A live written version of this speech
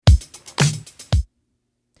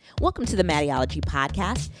Welcome to the Mattyology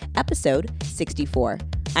Podcast, episode 64.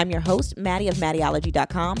 I'm your host, Maddie of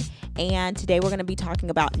Mattyology.com, and today we're going to be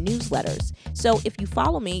talking about newsletters. So if you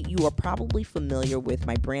follow me, you are probably familiar with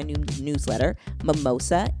my brand new newsletter,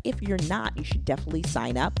 Mimosa. If you're not, you should definitely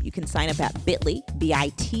sign up. You can sign up at bit.ly/cheers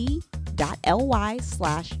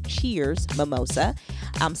mimosa.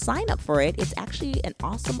 Sign up for it. It's actually an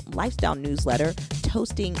awesome lifestyle newsletter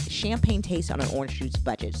toasting champagne taste on an orange juice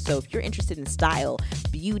budget. So if you're interested in style,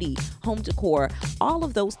 beauty, home decor, all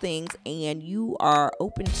of those things, and you are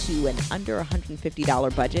open to an under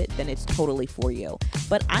 $150 budget, then it's totally for you.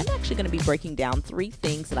 But I'm actually going to be breaking down 3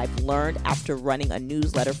 things that I've learned after running a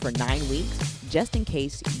newsletter for 9 weeks, just in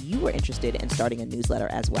case you are interested in starting a newsletter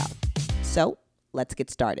as well. So let's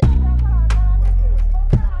get started.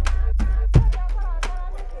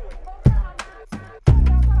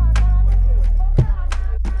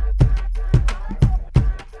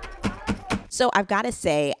 So I've got to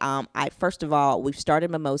say, first of all, we've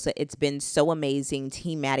started Mimosa. It's been so amazing.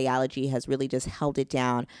 Team Mattyology has really just held it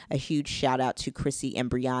down. A huge shout out to Chrissy and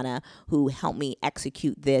Brianna who helped me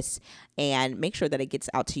execute this and make sure that it gets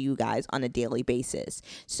out to you guys on a daily basis.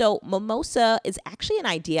 So Mimosa is actually an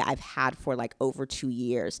idea I've had for like over 2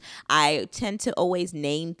 years. I tend to always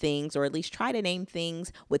name things, or at least try to name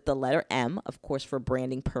things with the letter M, of course, for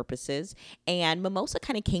branding purposes. And Mimosa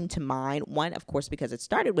kind of came to mind, one, of course, because it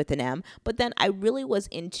started with an M, but then I really was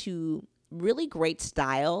into really great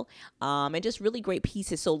style and just really great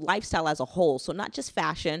pieces. So lifestyle as a whole. So not just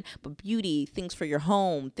fashion, but beauty, things for your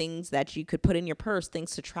home, things that you could put in your purse,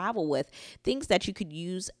 things to travel with, things that you could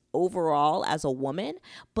use overall as a woman,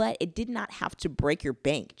 but it did not have to break your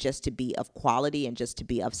bank just to be of quality and just to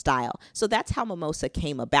be of style. So that's how Mimosa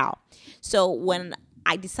came about. So when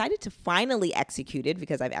I decided to finally execute it,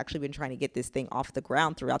 because I've actually been trying to get this thing off the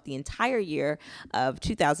ground throughout the entire year of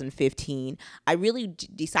 2015. I really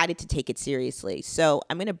decided to take it seriously. So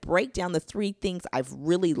I'm going to break down the 3 things I've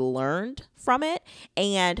really learned from it.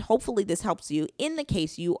 And hopefully this helps you in the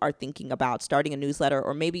case you are thinking about starting a newsletter,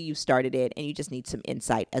 or maybe you started it and you just need some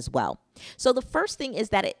insight as well. So the first thing is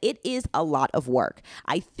that it is a lot of work.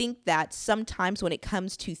 I think that sometimes when it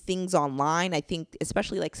comes to things online, I think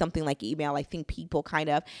especially like something like email, I think people kind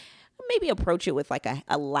of maybe approach it with like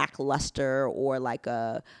a lackluster or like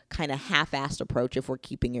a kind of half-assed approach if we're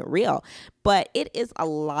keeping it real. But it is a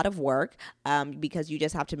lot of work because you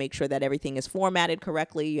just have to make sure that everything is formatted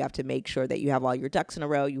correctly. You have to make sure that you have all your ducks in a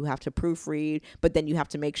row. You have to proofread, but then you have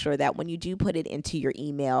to make sure that when you do put it into your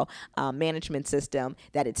email management system,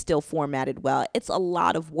 that it's still formatted well. It's a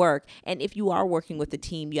lot of work. And if you are working with a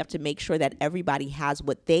team, you have to make sure that everybody has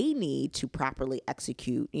what they need to properly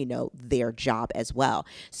execute, their job as well.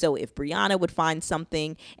 So if Brianna would find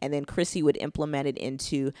something and then Chrissy would implement it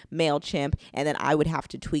into MailChimp, and then I would have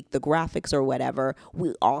to tweak the graphics or whatever,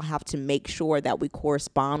 we all have to make sure that we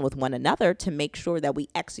correspond with one another to make sure that we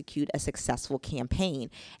execute a successful campaign.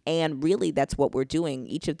 And really, that's what we're doing.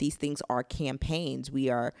 Each of these things are campaigns. We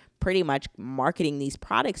are pretty much marketing these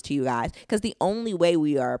products to you guys, because the only way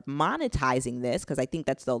we are monetizing this, because I think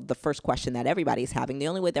that's the first question that everybody's having, the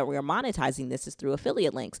only way that we are monetizing this is through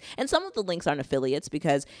affiliate links. And some of the links aren't affiliates,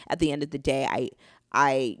 because at the end of the day,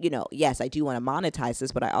 yes, I do want to monetize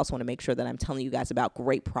this, but I also want to make sure that I'm telling you guys about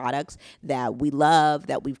great products that we love,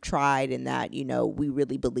 that we've tried, and that, we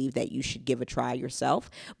really believe that you should give a try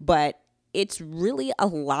yourself. But it's really a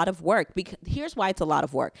lot of work. Because here's why it's a lot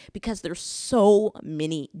of work, because there's so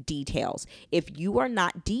many details. If you are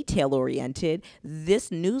not detail oriented, this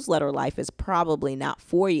newsletter life is probably not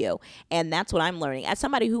for you. And that's what I'm learning. As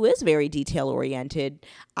somebody who is very detail oriented,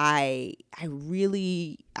 I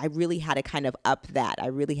really had to kind of up that. I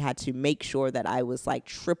really had to make sure that I was like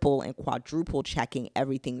triple and quadruple checking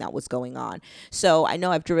everything that was going on. So I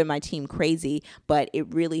know I've driven my team crazy, but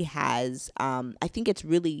it really has, I think it's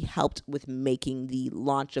really helped with making the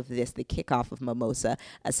launch of this, the kickoff of Mimosa,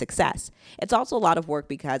 a success. It's also a lot of work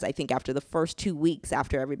because I think after the first 2 weeks,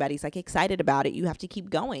 after everybody's like excited about it, you have to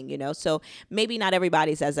keep going, So maybe not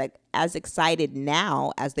everybody's as excited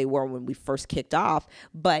now as they were when we first kicked off,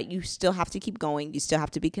 but you still have to keep going. You still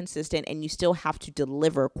have to be consistent, and you still have to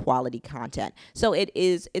deliver quality content. So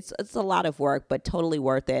it's a lot of work, but totally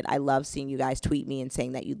worth it. I love seeing you guys tweet me and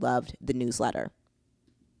saying that you loved the newsletter.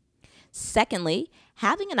 Secondly,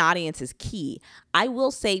 having an audience is key. I will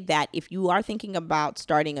say that if you are thinking about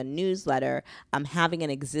starting a newsletter, having an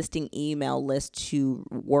existing email list to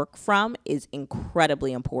work from is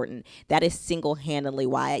incredibly important. That is single-handedly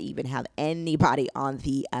why I even have anybody on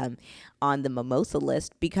the Mimosa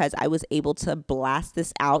list, because I was able to blast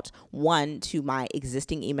this out, one, to my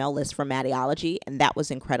existing email list for Mattyology, and that was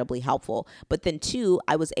incredibly helpful. But then two,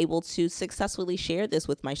 I was able to successfully share this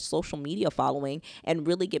with my social media following and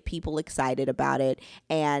really get people excited about it.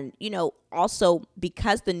 And, also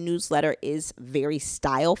because the newsletter is very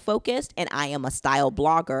style focused and I am a style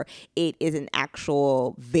blogger, it is an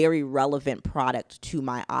actual very relevant product to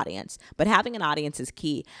my audience. But having an audience is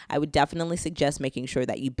key. I would definitely suggest making sure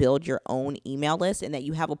that you build your own email list and that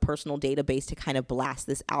you have a personal database to kind of blast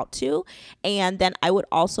this out to. And then I would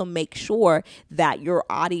also make sure that your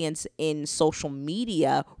audience in social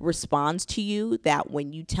media responds to you, that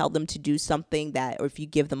when you tell them to do something, that, or if you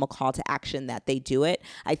give them a call to action, that they do it.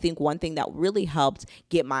 I think one thing that really helped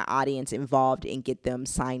get my audience involved and get them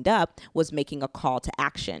signed up was making a call to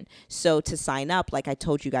action. So to sign up, like I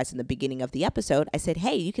told you guys in the beginning of the episode, I said,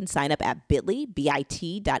 hey, you can sign up at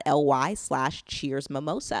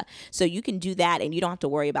bit.ly/cheersmimosa. So you can do that and you don't have to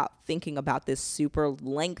worry about thinking about this super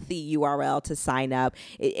lengthy URL to sign up.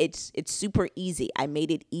 It's super easy. I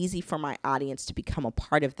made it easy for my audience to become a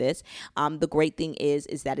part of this. The great thing is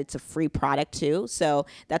that it's a free product too. So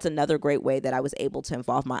that's another great way that I was able to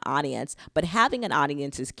involve my audience. But having an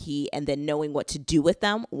audience is key, and then knowing what to do with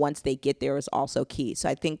them once they get there is also key. So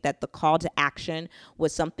I think that the call to action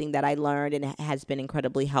was something that I learned and has been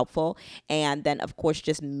incredibly helpful. And then, of course,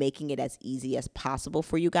 just making it as easy as possible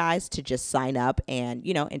for you guys to just sign up and,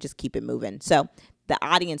 and just keep it moving. So the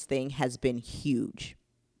audience thing has been huge.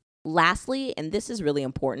 Lastly, and this is really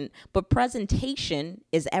important, but presentation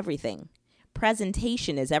is everything.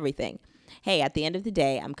 Presentation is everything. Hey, at the end of the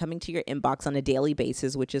day, I'm coming to your inbox on a daily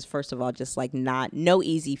basis, which is, first of all, just like no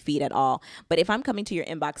easy feat at all. But if I'm coming to your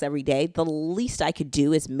inbox every day, the least I could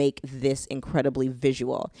do is make this incredibly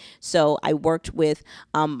visual. So I worked with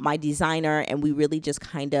my designer, and we really just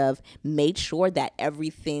kind of made sure that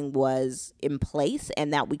everything was in place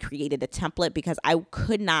and that we created a template, because I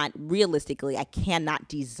cannot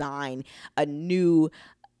design a new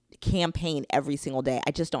campaign every single day.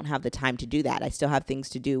 I just don't have the time to do that. I still have things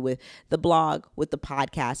to do with the blog, with the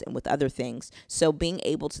podcast, and with other things. So being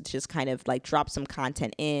able to just kind of like drop some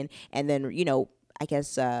content in and then,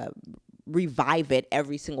 revive it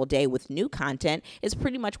every single day with new content is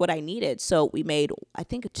pretty much what I needed. So we made, I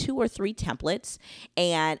think, 2 or 3 templates,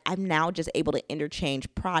 and I'm now just able to interchange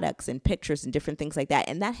products and pictures and different things like that.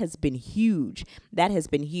 And that has been huge.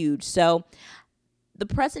 So the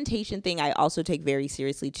presentation thing I also take very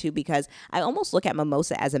seriously too, because I almost look at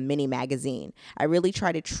Mimosa as a mini magazine. I really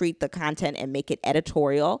try to treat the content and make it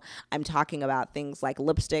editorial. I'm talking about things like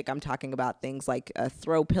lipstick. I'm talking about things like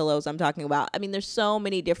throw pillows. There's so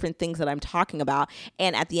many different things that I'm talking about.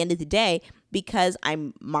 And at the end of the day, because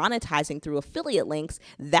I'm monetizing through affiliate links,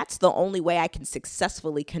 that's the only way I can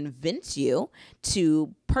successfully convince you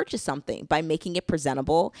to purchase something, by making it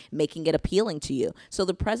presentable, making it appealing to you. So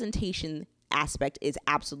the presentation aspect is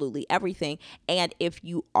absolutely everything. And if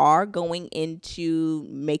you are going into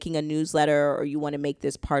making a newsletter, or you want to make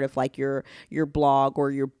this part of like your blog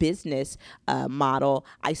or your business model,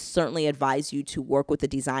 I certainly advise you to work with a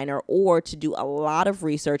designer or to do a lot of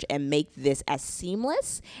research and make this as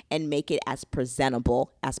seamless and make it as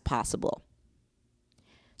presentable as possible.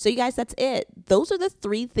 So you guys, that's it. Those are the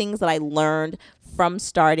 3 things that I learned from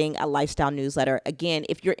starting a lifestyle newsletter. Again,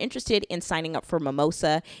 if you're interested in signing up for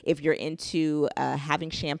Mimosa, if you're into having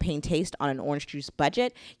champagne taste on an orange juice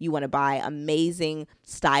budget, you want to buy amazing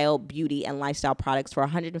style, beauty, and lifestyle products for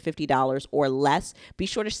 $150 or less, be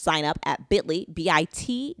sure to sign up at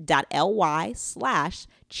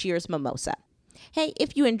bit.ly/cheersmimosa. Hey,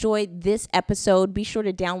 if you enjoyed this episode, be sure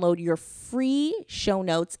to download your free show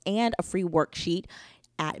notes and a free worksheet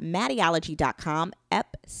at Mattyology.com,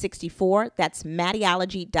 EP64. That's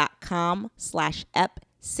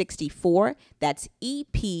Mattyology.com/EP64. That's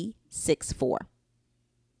EP64.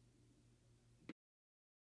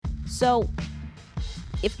 So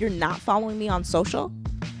if you're not following me on social,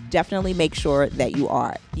 definitely make sure that you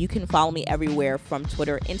are. You can follow me everywhere from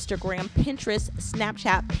Twitter, Instagram, Pinterest,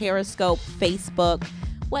 Snapchat, Periscope, Facebook.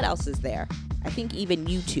 What else is there? I think even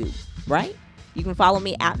YouTube, right? You can follow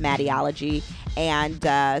me at Mattyology and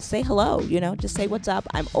say hello, just say what's up.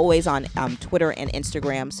 I'm always on Twitter and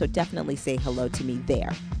Instagram, so definitely say hello to me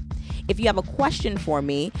there. If you have a question for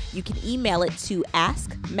me, you can email it to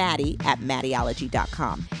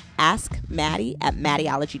askmatty@mattyology.com.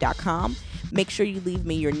 Askmatty@mattyology.com. Make sure you leave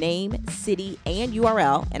me your name, city, and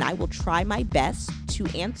URL, and I will try my best to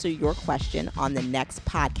answer your question on the next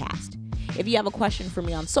podcast. If you have a question for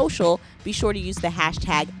me on social, be sure to use the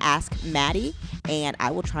hashtag AskMaddie, and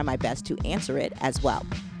I will try my best to answer it as well.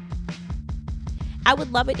 I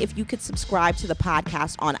would love it if you could subscribe to the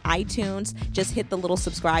podcast on iTunes. Just hit the little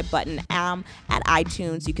subscribe button at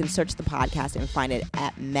iTunes. You can search the podcast and find it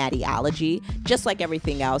at Maddieology. Just like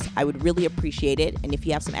everything else, I would really appreciate it. And if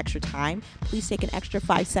you have some extra time, please take an extra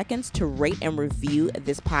 5 seconds to rate and review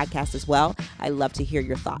this podcast as well. I love to hear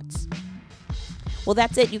your thoughts. Well,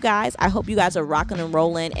 that's it, you guys. I hope you guys are rocking and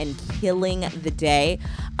rolling and killing the day.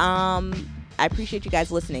 I appreciate you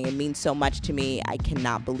guys listening. It means so much to me. I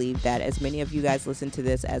cannot believe that as many of you guys listen to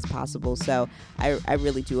this as possible. So I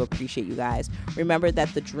really do appreciate you guys. Remember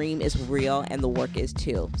that the dream is real and the work is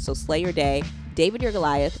too. So slay your day, David your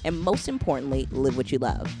Goliath, and most importantly, live what you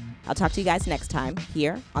love. I'll talk to you guys next time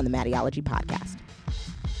here on the Maddieology Podcast.